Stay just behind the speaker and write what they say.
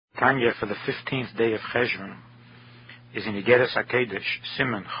Tanya for the 15th day of Cheshvan is in Igeres HaKedesh,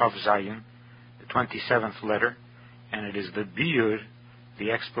 Siman Chav Zayin, the 27th letter, and it is the biur,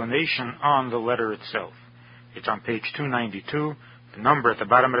 the explanation on the letter itself. It's on page 292. The number at the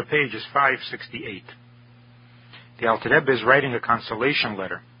bottom of the page is 568. The Alter Rebbe is writing a consolation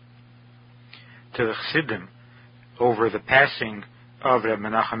letter to the Chassidim over the passing of Reb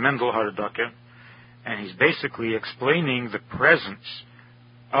Menachem Mendel Haradoke, and he's basically explaining the presence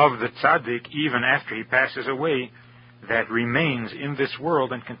of the tzaddik even after he passes away that remains in this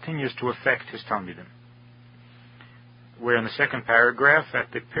world and continues to affect his talmidim. Where in the second paragraph, at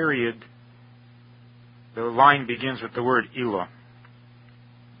the period, the line begins with the word ilah.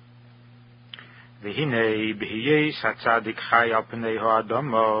 V'hinei b'hiyes haTzadik chai al pnei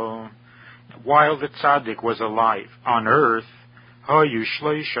ha'adamo. While the tzaddik was alive on earth, hayu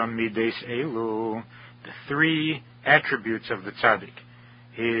shloisha mides elu, the three attributes of the tzaddik,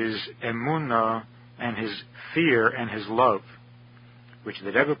 his emunah and his fear and his love, which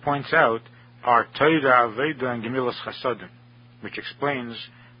the Rebbe points out are Torah, Aveda, and Gemilas Chasadim, which explains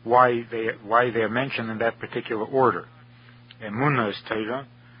why they are mentioned in that particular order. Emunah is Torah,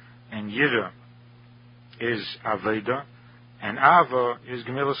 and Yira is Aveda, and Ava is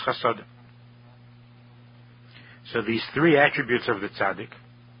Gemilas Chasadim. So these three attributes of the tzaddik,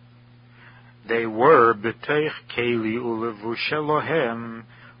 they were B'teich Keli Ulevu Shelohem,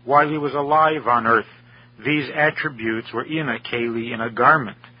 while he was alive on earth. These attributes were in a Keli, in a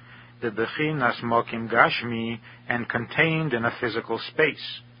garment, the Bechinas Mokim Gashmi, and contained in a physical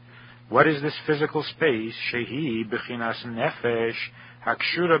space. What is this physical space? Shehi Bechinas Nefesh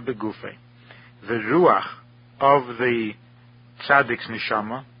Hakshura Begufe. The Ruach of the Tzaddik's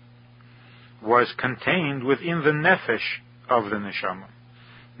Neshama was contained within the Nefesh of the Neshama.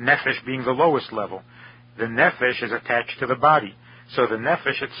 Nefesh being the lowest level. The Nefesh is attached to the body. So the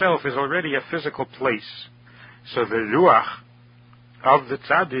Nefesh itself is already a physical place. So the Ruach of the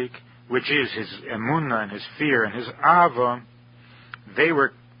Tzaddik, which is his Emunah and his fear and his Ava, they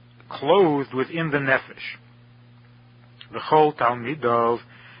were clothed within the Nefesh. V'chol Talmidov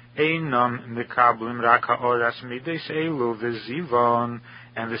Einam Mekablim Rak Ha'oras Mides Elu V'zivon,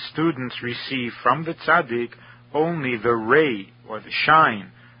 and the students receive from the Tzaddik only the ray or the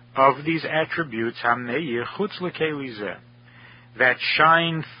shine of these attributes Hameir Chutz L'Keli Zeh, that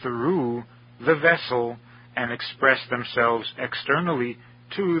shine through the vessel and express themselves externally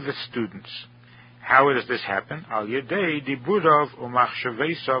to the students. How does this happen? Al Yedei Diburov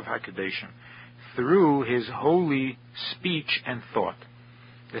Umachshavesov HaKadeshim, through his holy speech and thought.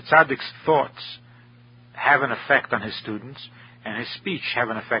 The Tzaddik's thoughts have an effect on his students, and his speech have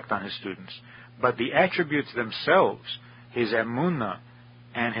an effect on his students. But the attributes themselves, his emunah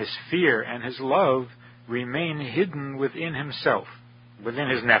and his fear and his love, remain hidden within himself, within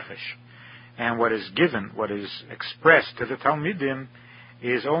his nefesh. And what is given, what is expressed to the Talmidim,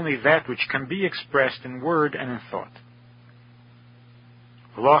 is only that which can be expressed in word and in thought.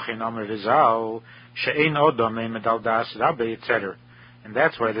 Etc. And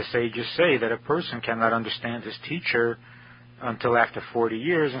that's why the sages say that a person cannot understand his teacher until after 40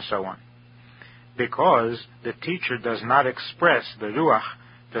 years and so on. Because the teacher does not express, the Ruach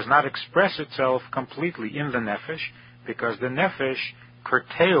does not express itself completely in the Nefesh, because the Nefesh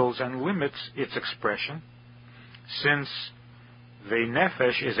curtails and limits its expression, since the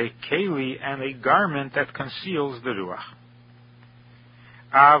Nefesh is a Keli and a garment that conceals the Ruach.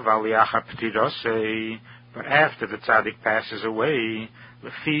 But after the tzaddik passes away,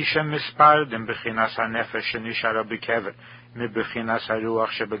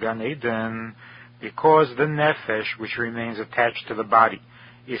 because the nefesh, which remains attached to the body,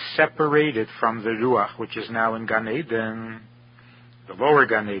 is separated from the ruach, which is now in Gan Eden, the lower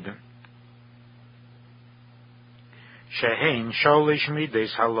Gan Eden. Shehein sholish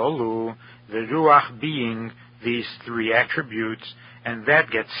mides halolu, the ruach being these three attributes, and that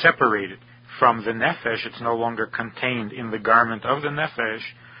gets separated from the nefesh. It's no longer contained in the garment of the nefesh.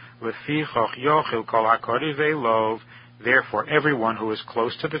 Therefore, everyone who is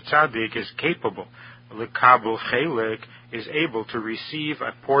close to the tzaddik is capable, l'kabel chelik, is able to receive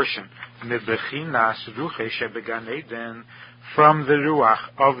a portion, mebechinas ruche shebegan Eden, from the ruach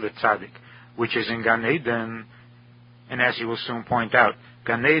of the tzaddik, which is in Gan Eden. And as he will soon point out,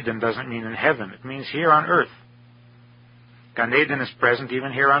 Gan Eden doesn't mean in heaven; it means here on earth. Gan Eden is present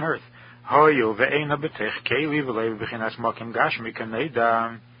even here on earth. Hoyu ve'ena betech keli v'lei b'chinas mokim gashmi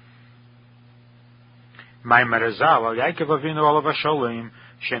kaneda. My marazal al Yaakov Avinu alav hasholim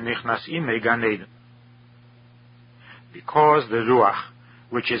shenichnas imei Gan Eden. Because the ruach,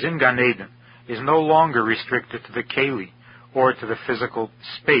 which is in Gan Eden, is no longer restricted to the keli or to the physical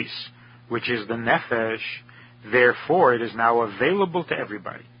space, which is the nefesh. Therefore, it is now available to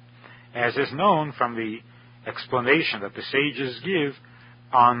everybody, as is known from the explanation that the sages give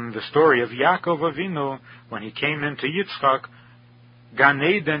on the story of Yaakov Avinu. When he came into Yitzchak, Gan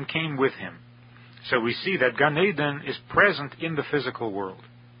Eden came with him. So we see that Gan Eden is present in the physical world.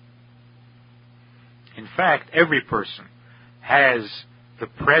 In fact, every person has the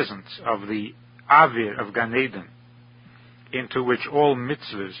presence of the Avir of Gan Eden, into which all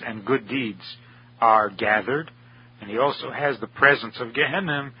mitzvahs and good deeds are gathered, and he also has the presence of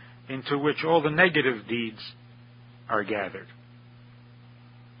Gehenna, into which all the negative deeds are gathered.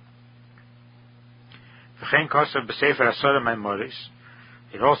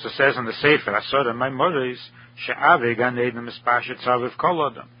 It also says in the Sefer Asora Maimoris, she'ave Gan Eden mispashet tzaviv kol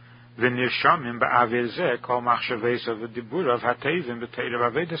adam, v'nirshomim ba'avir zeh kol machshavesav v'diburav hatevim b'teirev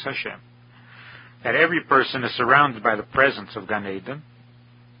avedas Hashem. That every person is surrounded by the presence of Gan Eden,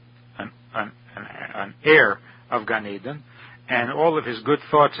 an heir of Gan Eden, and all of his good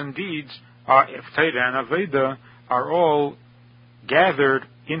thoughts and deeds are, Teira and Aveda, are all gathered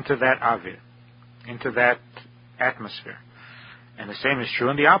into that Avir, into that atmosphere. And the same is true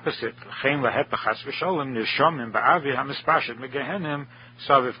in the opposite.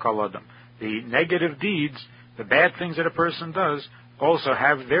 The negative deeds, the bad things that a person does, also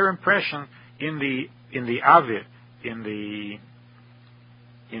have their impression in the Avir, in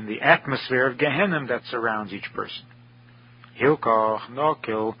the atmosphere of Gehenna that surrounds each person.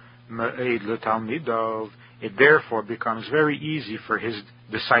 It therefore becomes very easy for his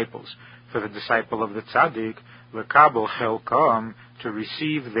disciples, for the disciple of the tzaddik, lekabel chelkam, to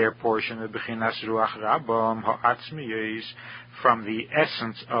receive their portion of bechinas ruach rabam ha'atzmiyos, from the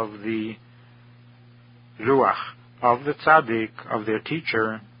essence of the ruach of the tzaddik, of their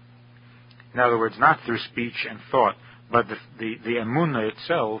teacher. In other words, not through speech and thought, but the emunah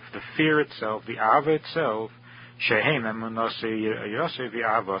itself, the fear itself, the ava itself, shehem emunase yose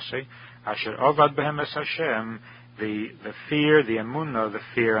v'avase, asher ovad behem es Hashem, the fear, the emunah, the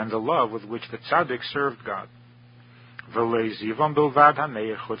fear and the love with which the tzaddik served God.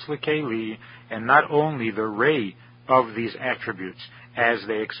 And not only the ray of these attributes, as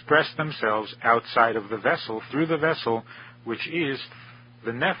they express themselves outside of the vessel, through the vessel, which is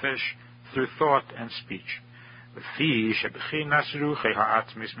the nefesh, through thought and speech.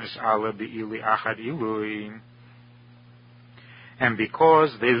 And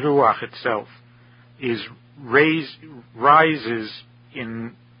because the ruach itself rises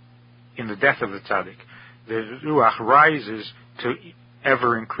in the death of the tzaddik, the ruach rises to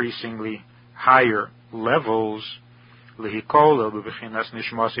ever increasingly higher levels, and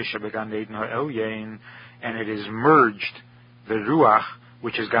it is merged, the ruach,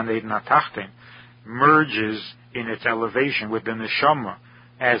 which is Gan Eden HaTachton, merges in its elevation with the neshama,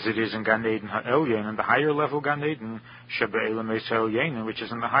 as it is in Gan Eden HaElyon, in the higher level Gan Eden, which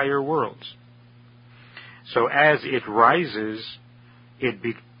is in the higher worlds. So as it rises,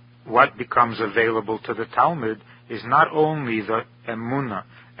 what becomes available to the Talmud is not only the emunah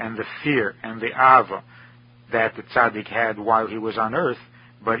and the fear and the ava that the tzaddik had while he was on earth,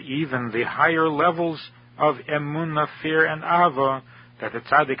 but even the higher levels of emunah, fear, and ava that the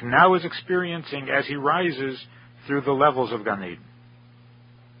tzaddik now is experiencing as he rises through the levels of Gan Eden.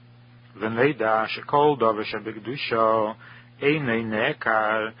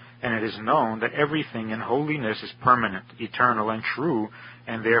 And it is known that everything in holiness is permanent, eternal, and true,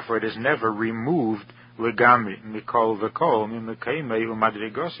 and therefore it is never removed.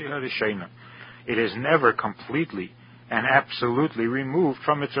 It is never completely and absolutely removed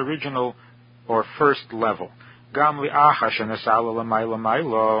from its original or first level. Even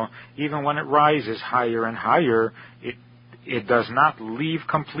when it rises higher and higher, it does not leave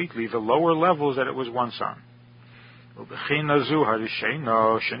completely the lower levels that it was once on.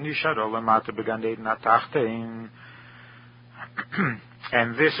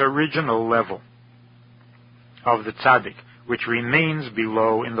 And this original level of the tzaddik, which remains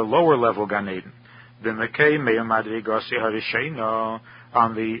below in the lower level Gan Eden,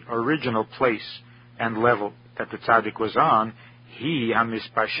 on the original place and level that the tzaddik was on, he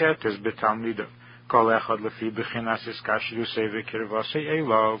hamispashet is betalmidav kol echad lefi bechinas iskashrusei v'kirvasei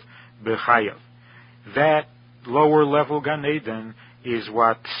elov b'chayav. That lower level Gan Eden is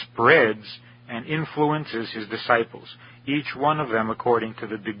what spreads and influences his disciples, each one of them according to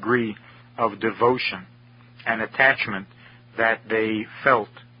the degree of devotion and attachment that they felt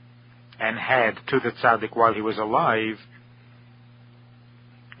and had to the tzaddik while he was alive,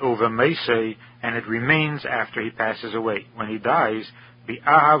 over Meisei, and it remains after he passes away. When he dies,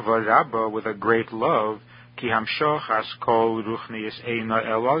 bi'ahava rabba, with a great love, Ki hamshochas kol ruchnius eina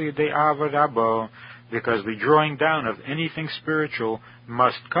el al yedei ava rabo, because the drawing down of anything spiritual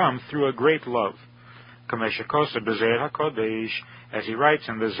must come through a great love. Kameshakosa b'zeir hakodesh, as he writes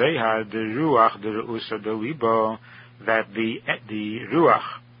in the Zehar, the ruach, the reusa, the libo, that the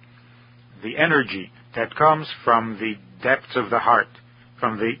ruach, the energy that comes from the depths of the heart,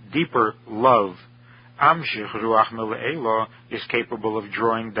 from the deeper love, amshich ruach mele'elo, is capable of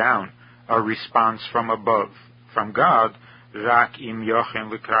drawing down a response from above, from God, rak im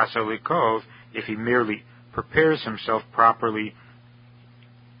yochen likrasa likov, if he merely prepares himself properly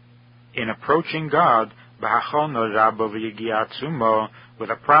in approaching God, b'hachona rabba v'yigiatzumo, with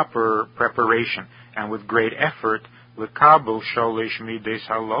a proper preparation and with great effort, l'kabel sholish mides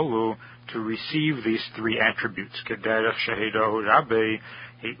halolu, to receive these three attributes. Kederech shehidahu rabbe,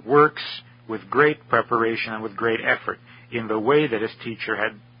 he works with great preparation and with great effort in the way that his teacher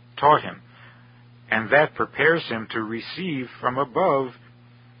had taught him, and that prepares him to receive from above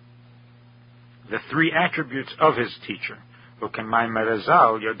the three attributes of his teacher.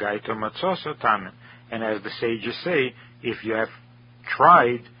 And as the sages say, if you have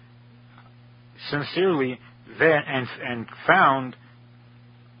tried sincerely then and found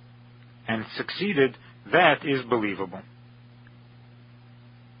and succeeded, that is believable.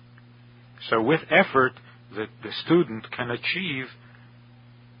 So with effort, the student can achieve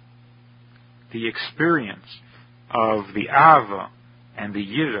the experience of the Ava and the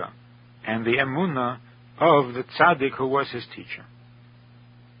Yira and the Emunah of the Tzaddik who was his teacher.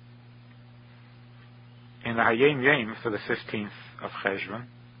 In the Hayom Yom for the 15th of Cheshvan,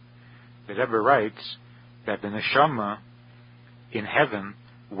 the Rebbe writes that the neshama in heaven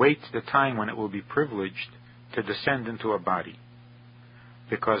waits the time when it will be privileged to descend into a body,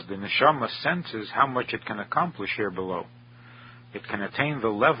 because the neshama senses how much it can accomplish here below. It can attain the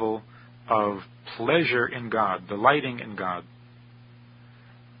level of pleasure in God, delighting in God.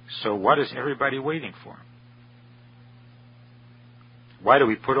 So what is everybody waiting for? Why do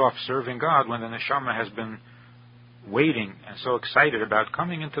we put off serving God when the neshama has been waiting and so excited about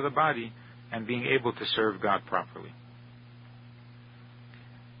coming into the body and being able to serve God properly?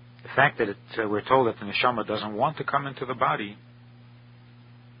 The fact that we're told that the neshama doesn't want to come into the body,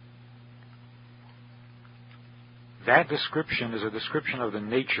 that description is a description of the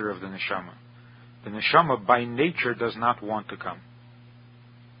nature of the neshama. The neshama by nature does not want to come.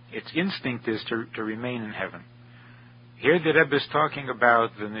 Its instinct is to remain in heaven. Here the Rebbe is talking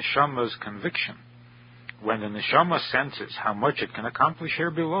about the neshama's conviction. When the neshama senses how much it can accomplish here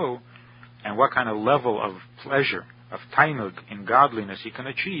below, and what kind of level of pleasure, of tainug, in godliness he can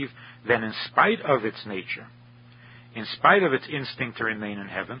achieve, then in spite of its nature, in spite of its instinct to remain in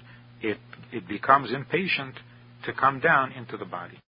heaven, it becomes impatient to come down into the body.